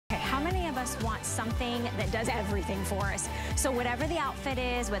many of us want something that does everything for us? So whatever the outfit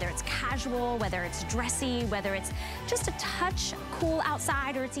is, whether it's casual, whether it's dressy, whether it's just a touch cool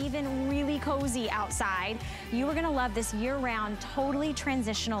outside, or it's even really cozy outside, you are gonna love this year-round, totally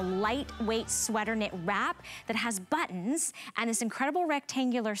transitional, lightweight sweater knit wrap that has buttons and this incredible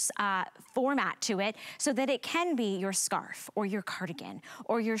rectangular format to it, so that it can be your scarf or your cardigan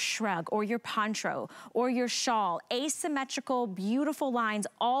or your shrug or your poncho or your shawl. Asymmetrical, beautiful lines,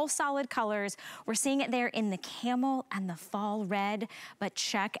 all solid colors. We're seeing it there in the camel and the fall red, but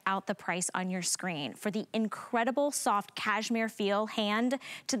check out the price on your screen. For the incredible soft cashmere feel hand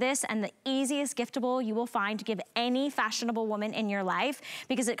to this, and the easiest giftable you will find to give any fashionable woman in your life,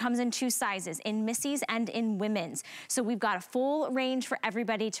 because it comes in 2 sizes, in Missy's and in women's. So we've got a full range for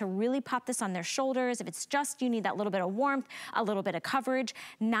everybody to really pop this on their shoulders. If it's just you need that little bit of warmth, a little bit of coverage,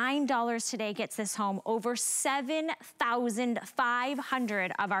 $9 today gets this home. Over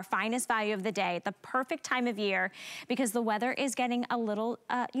 7,500 of our finest value of the day. The perfect time of year, because the weather is getting a little,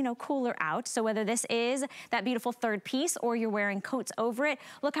 you know, cooler out. So whether this is that beautiful third piece or you're wearing coats over it,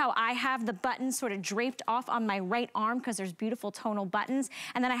 look how I have the buttons sort of draped off on my right arm, because there's beautiful tonal buttons,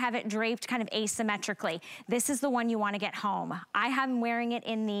 and then I have it draped kind of asymmetrically. This is the one you want to get home. I am wearing it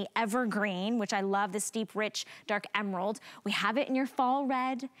in the evergreen, which I love, this deep, rich, dark emerald. We have it in your fall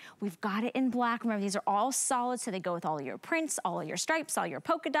red. We've got it in black. Remember, these are all solid, so they go with all of your prints, all of your stripes, all your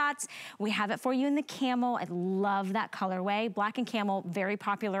polka dots. We have it for you in the camel. I love that colorway. Black and camel, very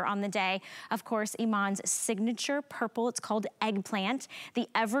popular on the day. Of course, Iman's signature purple. It's called eggplant. The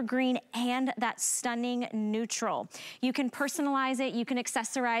evergreen and that stunning neutral. You can personalize it, you can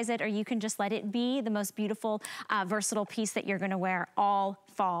accessorize it, or you can just let it be the most beautiful, versatile piece that you're gonna wear all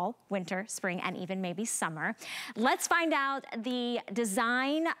fall, winter, spring, and even maybe summer. Let's find out the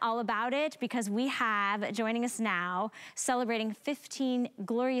design, all about it, because we have joining us now, celebrating 15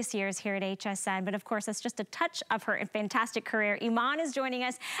 glorious years here at HSN, but of course, that's just a touch of her fantastic career. Iman is joining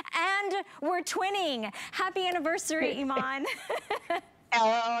us, and we're twinning. Happy anniversary, Iman.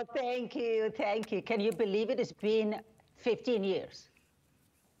 Oh, thank you, thank you. Can you believe it? It's been 15 years.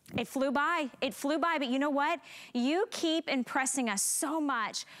 It flew by, but you know what? You keep impressing us so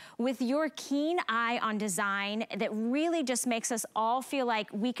much with your keen eye on design that really just makes us all feel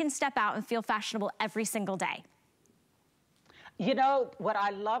like we can step out and feel fashionable every single day. You know, what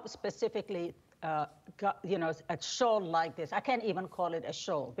I love specifically, you know, a shawl like this, I can't even call it a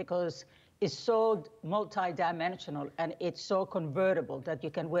shawl, because it's so multi-dimensional and it's so convertible that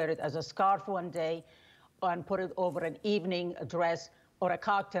you can wear it as a scarf one day and put it over an evening dress or a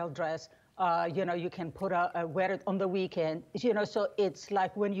cocktail dress. You know, you can wear it on the weekend. You know, so it's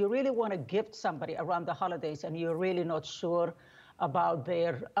like when you really want to gift somebody around the holidays and you're really not sure about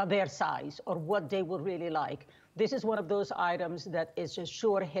their size or what they would really like. This is one of those items that is a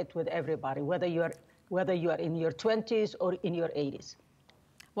sure hit with everybody, whether you are in your 20s or in your 80s.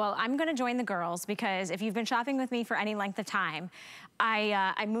 Well, I'm gonna join the girls, because if you've been shopping with me for any length of time,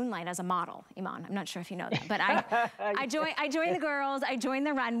 I moonlight as a model, Iman. I'm not sure if you know that, but I join the girls, I join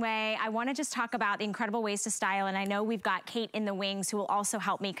the runway. I wanna just talk about the incredible ways to style, and I know we've got Kate in the wings who will also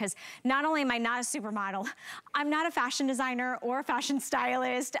help me, because not only am I not a supermodel, I'm not a fashion designer or a fashion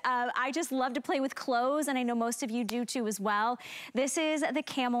stylist. I just love to play with clothes, and I know most of you do too as well. This is the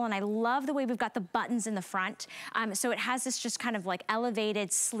camel, and I love the way we've got the buttons in the front. So it has this just kind of like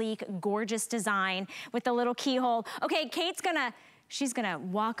elevated, sleek, gorgeous design with the little keyhole. Okay, she's gonna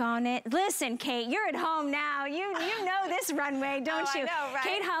walk on it. Listen, Kate, you're at home now. You know this runway, don't you? I know, right?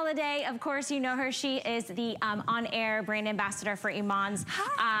 Kate Holliday, of course, you know her. She is the on-air brand ambassador for Iman's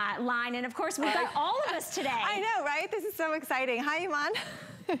line. And of course, we've got all of us today. I know, right? This is so exciting. Hi, Iman.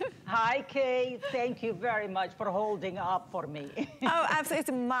 Hi, Kate. Thank you very much for holding up for me. Oh, absolutely.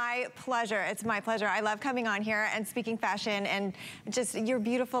 It's my pleasure. It's my pleasure. I love coming on here and speaking fashion and just your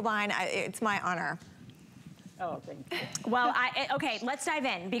beautiful line. It's my honor. Oh, thank you. Well, okay, let's dive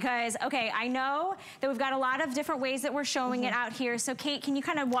in, because, okay, I know that we've got a lot of different ways that we're showing it out here. So, Kate, can you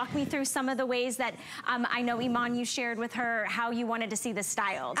kind of walk me through some of the ways that I know, Iman, you shared with her how you wanted to see this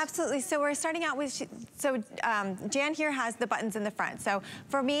styled? Absolutely. So we're starting out with, Jan here has the buttons in the front. So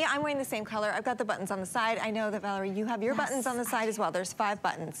for me, I'm wearing the same color. I've got the buttons on the side. I know that, Valerie, you have your buttons on the side as well. There's 5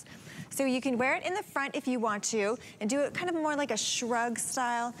 buttons. So you can wear it in the front if you want to, and do it kind of more like a shrug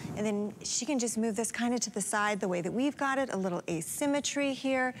style, and then she can just move this kind of to the side the way that we've got it, a little asymmetry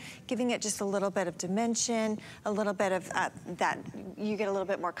here, giving it just a little bit of dimension, a little bit of that, you get a little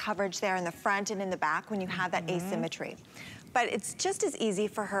bit more coverage there in the front and in the back when you have that asymmetry. But it's just as easy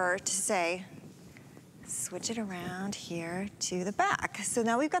for her to say, switch it around here to the back. So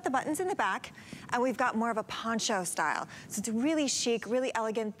now we've got the buttons in the back, and we've got more of a poncho style. So it's really chic, really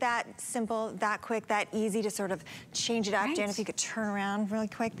elegant, that simple, that quick, that easy to sort of change it up. Right. Jan, if you could turn around really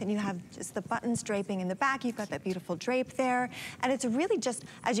quick, then you have just the buttons draping in the back. You've got that beautiful drape there. And it's really just,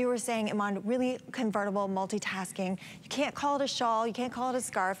 as you were saying, Iman, really convertible, multitasking. You can't call it a shawl, you can't call it a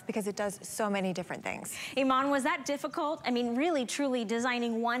scarf, because it does so many different things. Iman, was that difficult? I mean, really, truly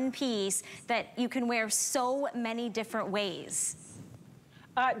designing one piece that you can wear so many different ways.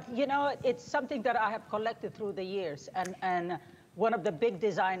 You know, it's something that I have collected through the years, and one of the big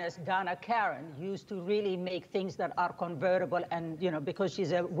designers, Donna Karan, used to really make things that are convertible, and you know, because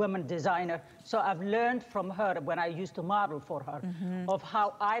she's a woman designer, so I've learned from her when I used to model for her of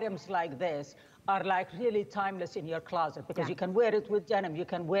how items like this are like really timeless in your closet, because you can wear it with denim, you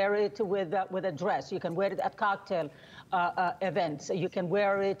can wear it with a dress, you can wear it at cocktail events, you can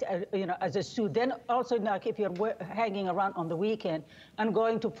wear it you know, as a suit. Then also, like if you're hanging around on the weekend and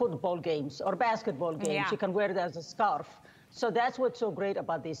going to football games or basketball games, you can wear it as a scarf. So that's what's so great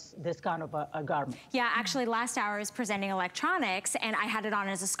about this kind of a garment. Yeah, actually last hour I was presenting electronics and I had it on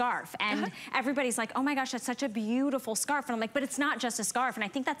as a scarf, and everybody's like, oh my gosh, that's such a beautiful scarf. And I'm like, but it's not just a scarf. And I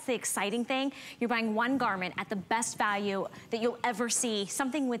think that's the exciting thing. You're buying one garment at the best value that you'll ever see.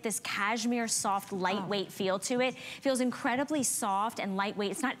 Something with this cashmere soft, lightweight feel to it. Feels incredibly soft and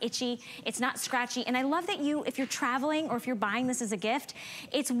lightweight. It's not itchy, it's not scratchy. And I love that you, if you're traveling or if you're buying this as a gift,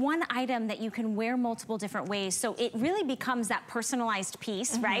 it's one item that you can wear multiple different ways. So it really becomes that personalized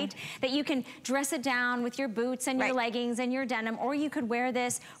piece, right? That you can dress it down with your boots and your leggings and your denim, or you could wear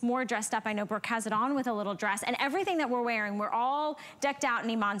this more dressed up. I know Brooke has it on with a little dress, and everything that we're wearing, we're all decked out in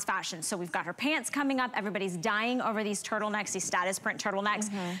Iman's fashion. So we've got her pants coming up. Everybody's dying over these turtlenecks, these status print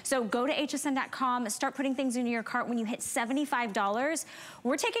turtlenecks. So go to hsn.com, start putting things into your cart. When you hit $75,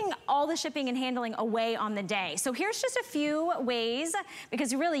 we're taking all the shipping and handling away on the day. So here's just a few ways,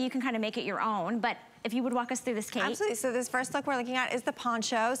 because really you can kind of make it your own, but if you would walk us through this, Kate. Absolutely. So this first look we're looking at is the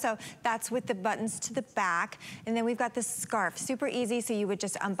poncho. So that's with the buttons to the back. And then we've got this scarf. Super easy. So you would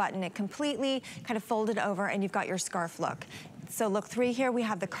just unbutton it completely, kind of fold it over, and you've got your scarf look. So look 3 here, we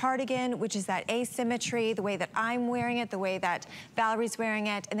have the cardigan, which is that asymmetry, the way that I'm wearing it, the way that Valerie's wearing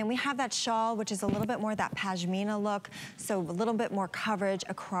it. And then we have that shawl, which is a little bit more that pashmina look. So a little bit more coverage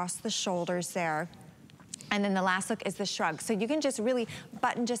across the shoulders there. And then the last look is the shrug. So you can just really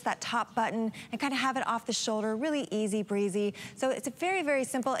button just that top button and kind of have it off the shoulder, really easy breezy. So it's very, very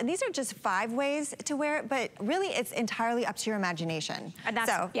simple. And these are just 5 ways to wear it, but really it's entirely up to your imagination. And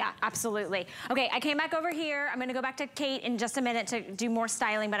that's, yeah, absolutely. Okay, I came back over here. I'm gonna go back to Kate in just a minute to do more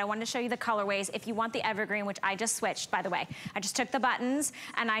styling, but I wanted to show you the colorways. If you want the evergreen, which I just switched, by the way, I just took the buttons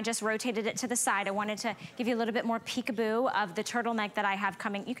and I just rotated it to the side. I wanted to give you a little bit more peekaboo of the turtleneck that I have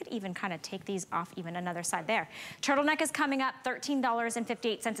coming. You could even kind of take these off even another side there. Turtleneck is coming up,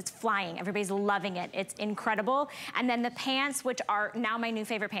 $13.58. It's flying. Everybody's loving it. It's incredible. And then the pants, which are now my new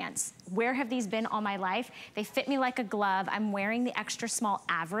favorite pants. Where have these been all my life? They fit me like a glove. I'm wearing the extra small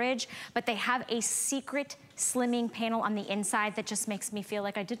average, but they have a secret slimming panel on the inside that just makes me feel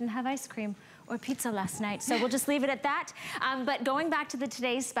like I didn't have ice cream or pizza last night. So we'll just leave it at that. But going back to the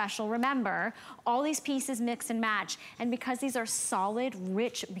today's special, remember, all these pieces mix and match. And because these are solid,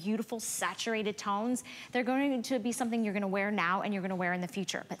 rich, beautiful, saturated tones, they're going to be something you're gonna wear now and you're gonna wear in the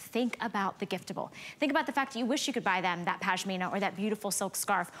future. But think about the giftable. Think about the fact that you wish you could buy them that pashmina or that beautiful silk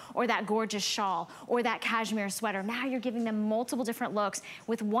scarf or that gorgeous shawl or that cashmere sweater. Now you're giving them multiple different looks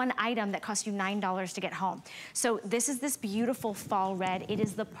with one item that costs you $9 to get home. So this is this beautiful fall red. It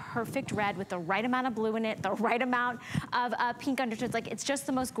is the perfect red with the right amount of blue in it, the right amount of pink undertones. Like, it's just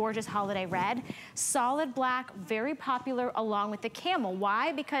the most gorgeous holiday red. Solid black, very popular along with the camel.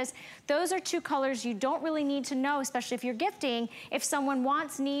 Why? Because those are 2 colors you don't really need to know, especially if you're gifting, if someone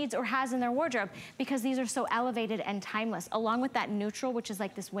wants, needs, or has in their wardrobe, because these are so elevated and timeless, along with that neutral, which is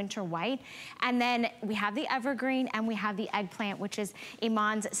like this winter white. And then we have the evergreen and we have the eggplant, which is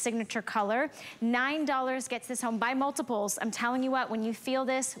Iman's signature color. $9 gets this home. Buy multiples. I'm telling you what, when you feel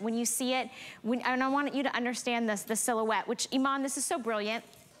this, when you see it, and I want you to understand this, the silhouette, which, Iman, this is so brilliant.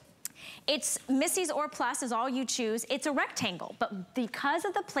 It's Missy's or Plus is all you choose. It's a rectangle, but because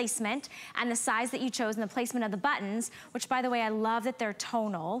of the placement and the size that you chose and the placement of the buttons, which, by the way, I love that they're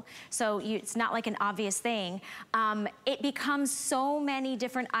tonal, so it's not like an obvious thing, it becomes so many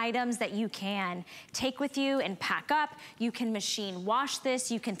different items that you can take with you and pack up. You can machine wash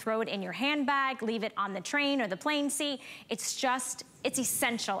this. You can throw it in your handbag, leave it on the train or the plane seat. It's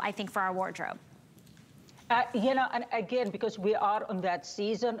essential, I think, for our wardrobe. You know, and again, because we are on that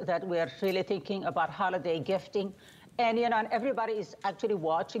season that we're really thinking about holiday gifting, And, you know, and everybody is actually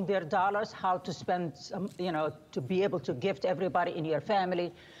watching their dollars, how to spend, some, you know, to be able to gift everybody in your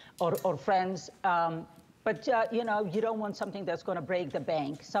family or friends. But, you know, you don't want something that's going to break the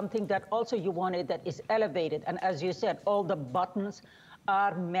bank, something that also you wanted that is elevated. And as you said, all the buttons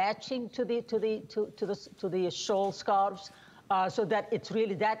are matching to the shawl scarves, so that it's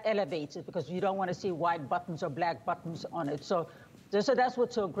really that elevates it, because you don't want to see white buttons or black buttons on it. So that's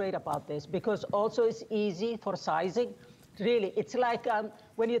what's so great about this, because also it's easy for sizing. Really, it's like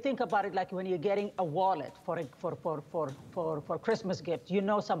when you think about it, like when you're getting a wallet for Christmas gift, you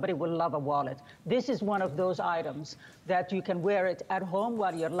know somebody will love a wallet. This is one of those items that you can wear it at home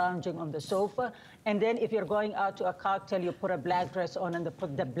while you're lounging on the sofa, and then if you're going out to a cocktail, you put a black dress on and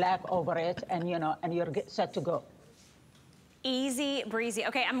put the black over it, and you know, and you're set to go. Easy breezy.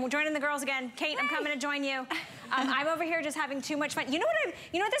 Okay, I'm joining the girls again. Kate, I'm coming to join you. I'm over here just having too much fun. You know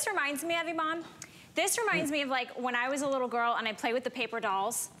what this reminds me of, Iman? This reminds me of like when I was a little girl and I played with the paper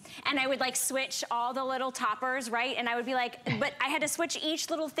dolls, and I would like switch all the little toppers, right? And I would be like, but I had to switch each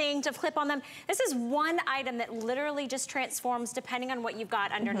little thing to clip on them. This is one item that literally just transforms depending on what you've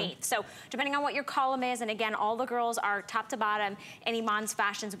got underneath. So depending on what your column is, and again, all the girls are top to bottom in Iman's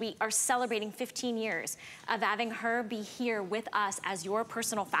Fashions. We are celebrating 15 years of having her be here with us as your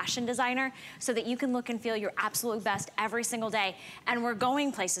personal fashion designer, so that you can look and feel your absolute best every single day. And we're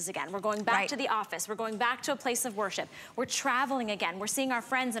going places again. We're going back to the office. We're going back to a place of worship. We're traveling again. We're seeing our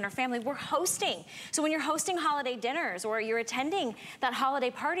friends and our family. We're hosting. So when you're hosting holiday dinners or you're attending that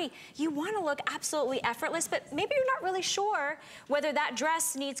holiday party, you want to look absolutely effortless, but maybe you're not really sure whether that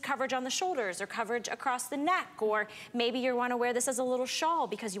dress needs coverage on the shoulders or coverage across the neck, or maybe you want to wear this as a little shawl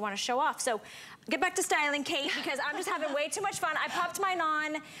because you want to show off. So get back to styling, Kate, because I'm just having way too much fun. I popped mine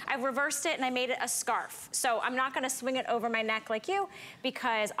on, I reversed it, and I made it a scarf. So I'm not gonna swing it over my neck like you,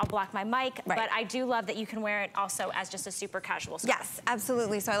 because I'll block my mic, but I do love that you can wear it also as just a super casual scarf. Yes,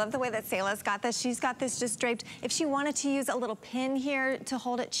 absolutely. So I love the way that Sayla's got this. She's got this just draped. If she wanted to use a little pin here to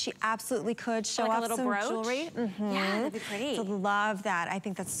hold it, she absolutely could show like off a little some brooch? jewelry. Yeah, that'd be pretty. So love that. I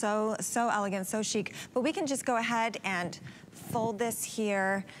think that's so elegant, so chic. But we can just go ahead and fold this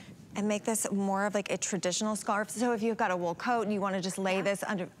here and make this more of like a traditional scarf. So if you've got a wool coat and you want to just lay this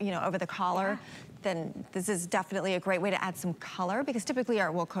under, you know, over the collar, then this is definitely a great way to add some color, because typically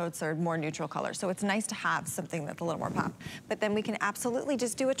our wool coats are more neutral color. So it's nice to have something that's a little more pop. But then we can absolutely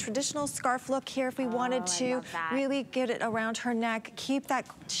just do a traditional scarf look here if we wanted to. Really get it around her neck, keep that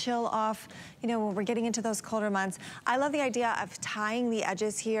chill off, you know, when we're getting into those colder months. I love the idea of tying the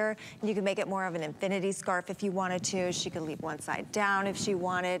edges here, and you can make it more of an infinity scarf if you wanted to. She could leave one side down if she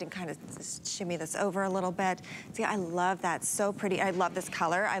wanted and kind of just shimmy this over a little bit. See, I love that, so pretty. I love this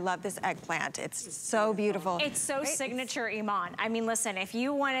color. I love this eggplant. It's so beautiful. It's so signature Iman. I mean, listen, if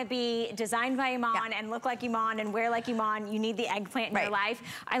you want to be designed by Iman and look like Iman and wear like Iman, you need the eggplant in your life.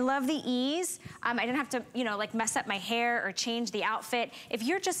 I love the ease. I didn't have to, you know, like mess up my hair or change the outfit. If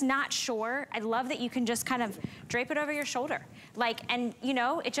you're just not sure, I love that you can just kind of drape it over your shoulder. Like, and you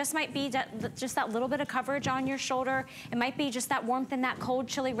know, it just might be just that little bit of coverage on your shoulder. It might be just that warmth in that cold,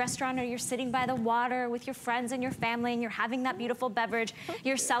 chilly restaurant, or you're sitting by the water with your friends and your family and you're having that beautiful beverage.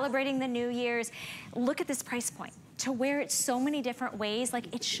 You're celebrating the New Year's. Look at this price point. To wear it so many different ways,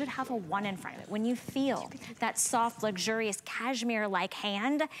 like it should have a 1 in front of it. When you feel that soft, luxurious cashmere-like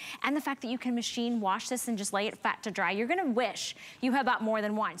hand, and the fact that you can machine wash this and just lay it fat to dry, you're gonna wish you had bought more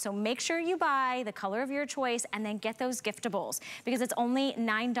than one. So make sure you buy the color of your choice and then get those giftables, because it's only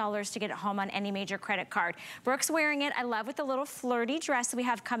 $9 to get it home on any major credit card. Brooke's wearing it. I love with the little flirty dress we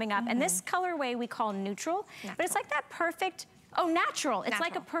have coming up. And this colorway we call neutral, but it's like that perfect, natural. It's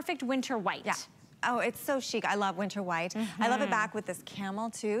like a perfect winter white. Yeah. Oh, it's so chic. I love winter white. I love it back with this camel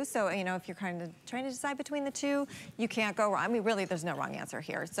too. So, you know, if you're kind of trying to decide between the two, you can't go wrong. I mean, really, there's no wrong answer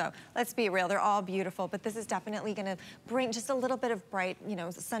here. So let's be real. They're all beautiful, but this is definitely going to bring just a little bit of bright, you know,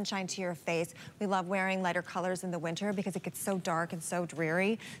 sunshine to your face. We love wearing lighter colors in the winter because it gets so dark and so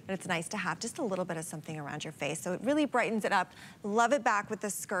dreary that it's nice to have just a little bit of something around your face. So it really brightens it up. Love it back with the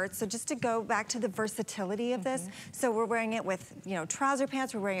skirt. So just to go back to the versatility of this. So we're wearing it with, you know, trouser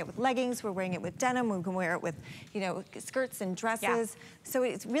pants. We're wearing it with leggings. We're wearing it with denim. We can wear it with, you know, skirts and dresses. So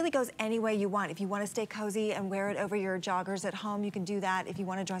it really goes any way you want. If you want to stay cozy and wear it over your joggers at home, you can do that. If you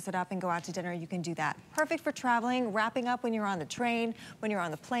want to dress it up and go out to dinner, you can do that. Perfect for traveling, wrapping up when you're on the train, when you're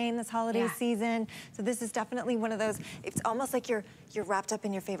on the plane this holiday season. So this is definitely one of those, it's almost like you're wrapped up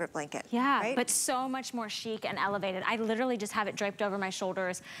in your favorite blanket. Right? But so much more chic and elevated. I literally just have it draped over my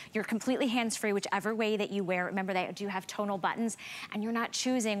shoulders. You're completely hands-free, whichever way that you wear it. Remember, they do have tonal buttons, and you're not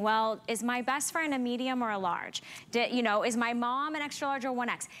choosing, well, is my best friend a medium or a large? You know, is my mom an extra large or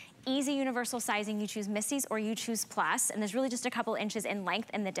 1X? easy universal sizing. You choose Missy's or you choose Plus, and there's really just a couple inches in length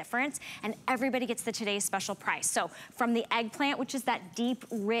in the difference, and everybody gets the today's special price. So from the eggplant, which is that deep,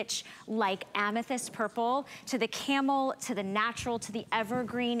 rich, like amethyst purple, to the camel, to the natural, to the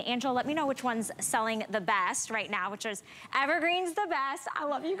evergreen. Angela, let me know which one's selling the best right now, which is evergreen's the best. I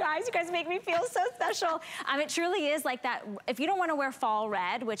love you guys. You guys make me feel so special. It truly is like that. If you don't want to wear fall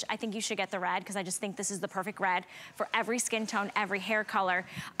red, which I think you should get the red, because I just think this is the perfect red for every skin tone, every hair color,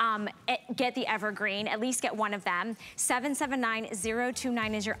 get the evergreen, at least get one of them.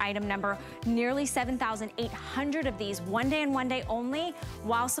 779029 is your item number. Nearly 7,800 of these, one day and one day only,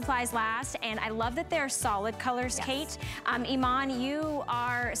 while supplies last. And I love that they're solid colors, yes. Kate. Iman, you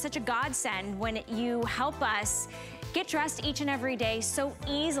are such a godsend when you help us get dressed each and every day so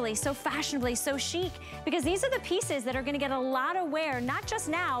easily, so fashionably, so chic, because these are the pieces that are gonna get a lot of wear, not just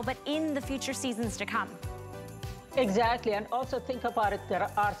now, but in the future seasons to come. Exactly, and also think about it, there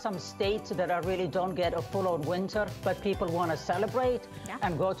are some states that really don't get a full-on winter, but people want to celebrate, yeah.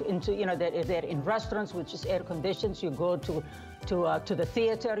 And go into, you know, they're in restaurants, which is air-conditioned, you go to the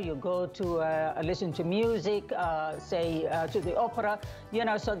theater, you go to listen to music, to the opera, you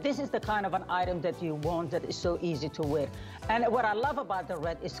know, so this is the kind of an item that you want that is so easy to wear. And what I love about the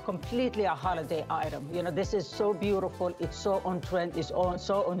red is completely a holiday item. You know, this is so beautiful, it's so on trend, it's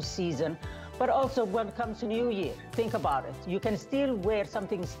so on season. But also when it comes to New Year, think about it. You can still wear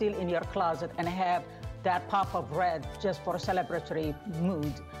something still in your closet and have that pop of red just for a celebratory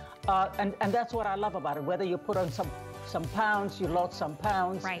mood. And that's what I love about it. Whether you put on some pounds, you lost some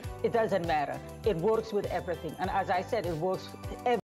pounds, right. It doesn't matter. It works with everything. And as I said, it works